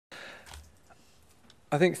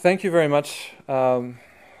I think thank you very much,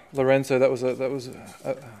 Lorenzo. That was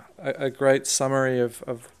a great summary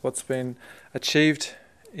of what's been achieved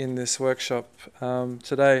in this workshop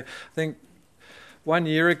today. I think 1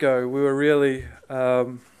 year ago we were really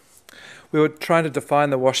we were trying to define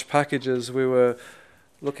the WASH packages. We were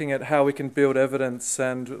looking at how we can build evidence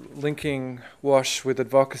and linking WASH with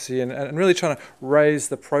advocacy and really trying to raise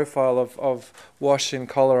the profile of WASH in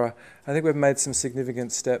cholera. I think we've made some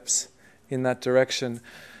significant steps in that direction.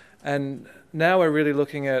 And now we're really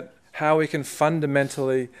looking at how we can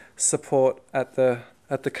fundamentally support at the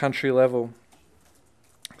country level.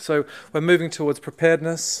 So we're moving towards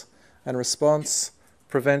preparedness and response,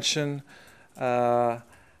 prevention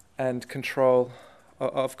and control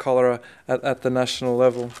of cholera at the national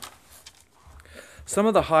level. Some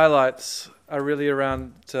of the highlights are really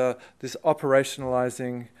around this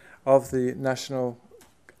operationalizing of the national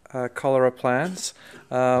cholera plans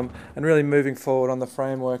and really moving forward on the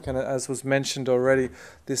framework, and as was mentioned already,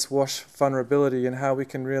 this WASH vulnerability and how we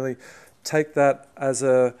can really take that as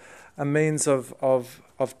a means of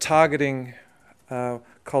targeting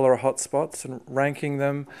cholera hotspots and ranking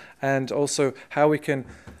them, and also how we can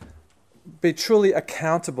be truly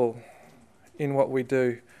accountable in what we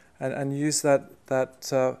do and use that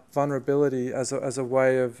vulnerability as a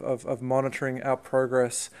way of monitoring our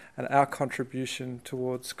progress and our contribution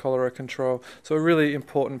towards cholera control. So a really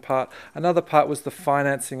important part. Another part was the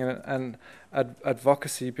financing and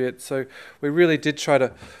advocacy bit. So we really did try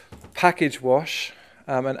to package WASH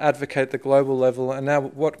and advocate the global level, and now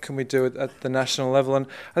what can we do at the national level? And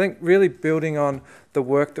I think really building on the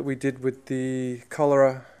work that we did with the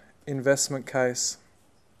cholera investment case.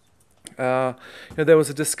 There was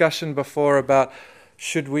a discussion before about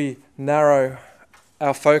should we narrow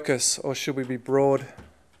our focus or should we be broad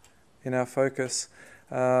in our focus.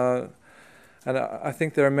 And I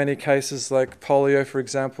think there are many cases like polio, for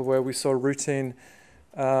example, where we saw routine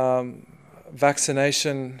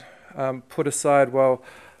vaccination put aside while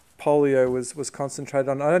polio was concentrated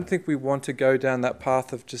on. I don't think we want to go down that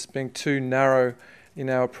path of just being too narrow in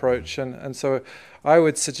our approach, and so I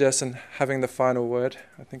would suggest, and having the final word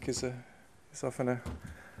I think is often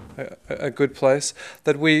a good place,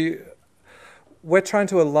 that we're trying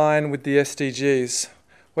to align with the SDGs.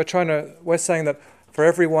 We're saying that for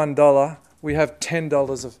every $1 we have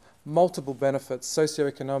 $10 of multiple benefits: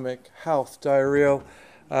 socioeconomic, health, diarrheal,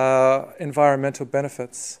 environmental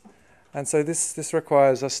benefits. And so this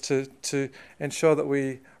requires us to ensure that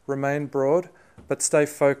we remain broad but stay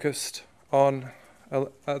focused on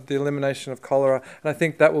the elimination of cholera. And I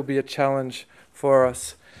think that will be a challenge for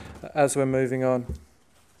us as we're moving on.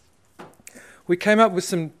 We came up with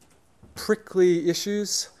some prickly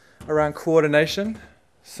issues around coordination,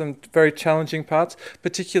 some very challenging parts,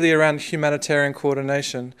 particularly around humanitarian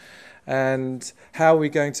coordination, and how are we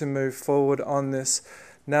going to move forward on this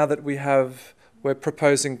now that we're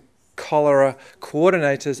proposing cholera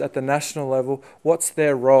coordinators at the national level. What's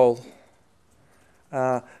their role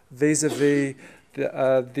vis-a-vis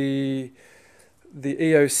the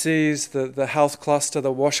EOCs, the health cluster,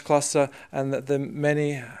 the WASH cluster, and the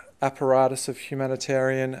many apparatus of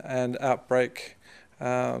humanitarian and outbreak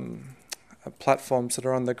platforms that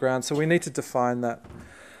are on the ground. So we need to define that.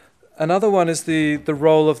 Another one is the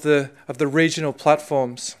role of the regional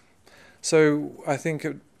platforms. So I think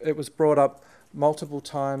it was brought up multiple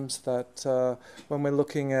times that when we're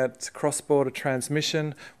looking at cross-border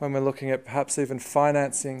transmission, when we're looking at perhaps even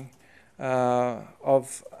financing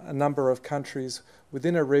of a number of countries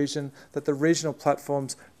within a region, that the regional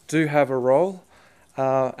platforms do have a role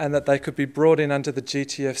and that they could be brought in under the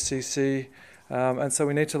GTFCC. And so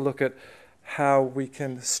we need to look at how we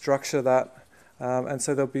can structure that. And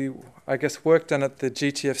so there'll be, I guess, work done at the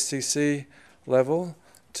GTFCC level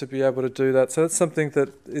to be able to do that. So that's something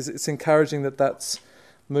that it's encouraging that that's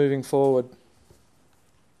moving forward.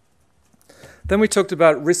 Then we talked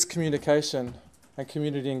about risk communication and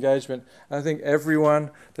community engagement. And I think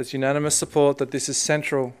there's unanimous support that this is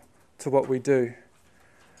central to what we do.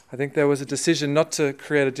 I think there was a decision not to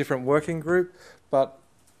create a different working group, but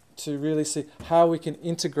to really see how we can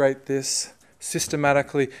integrate this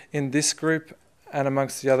systematically in this group and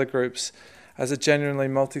amongst the other groups as a genuinely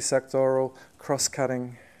multi-sectoral,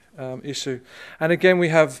 cross-cutting issue. And again, we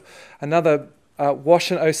have another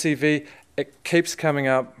WASH and OCV. It keeps coming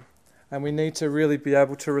up, and we need to really be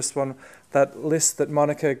able to respond. That list that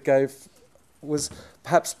Monica gave was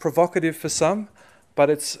perhaps provocative for some, but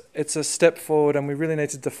it's a step forward, and we really need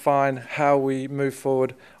to define how we move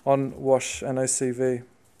forward on WASH and OCV.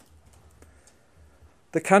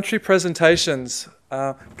 The country presentations,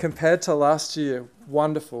 compared to last year,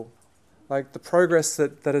 wonderful. like the progress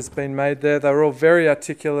that has been made there. They were all very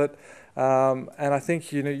articulate. And I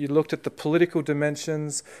think you looked at the political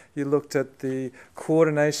dimensions, you looked at the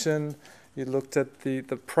coordination, you looked at the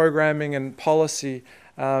programming and policy.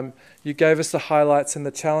 You gave us the highlights and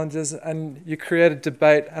the challenges, and you created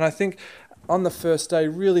debate. And I think on the first day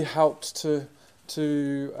really helped to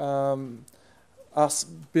us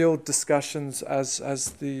build discussions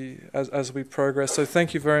as we progress. So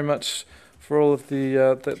thank you very much for all of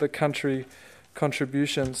the country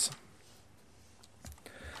contributions.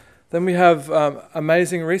 Then we have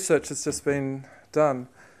amazing research that's just been done.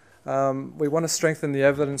 We want to strengthen the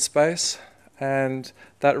evidence base, and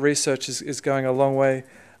that research is going a long way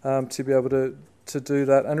to be able to do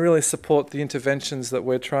that and really support the interventions that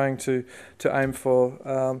we're trying to aim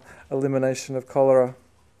for, elimination of cholera.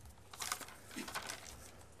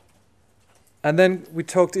 And then we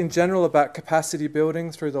talked in general about capacity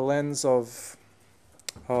building through the lens of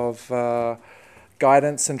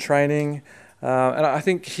guidance and training. And I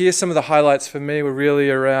think here some of the highlights for me were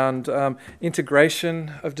really around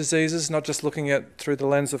integration of diseases, not just looking at through the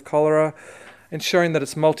lens of cholera, ensuring that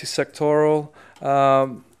it's multi-sectoral,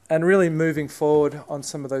 and really moving forward on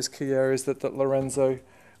some of those key areas that Lorenzo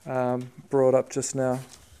brought up just now.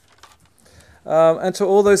 And to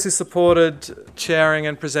all those who supported chairing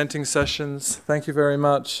and presenting sessions, thank you very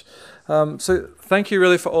much. So thank you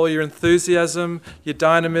really for all your enthusiasm, your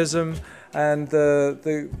dynamism, and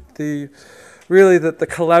the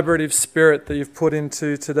collaborative spirit that you've put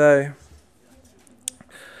into today.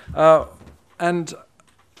 And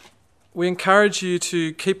we encourage you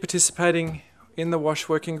to keep participating in the WASH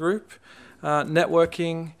working group,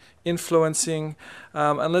 networking, influencing,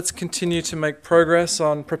 and let's continue to make progress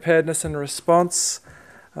on preparedness and response,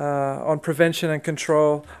 on prevention and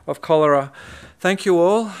control of cholera. Thank you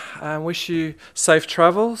all, and wish you safe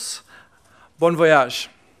travels. Bon voyage.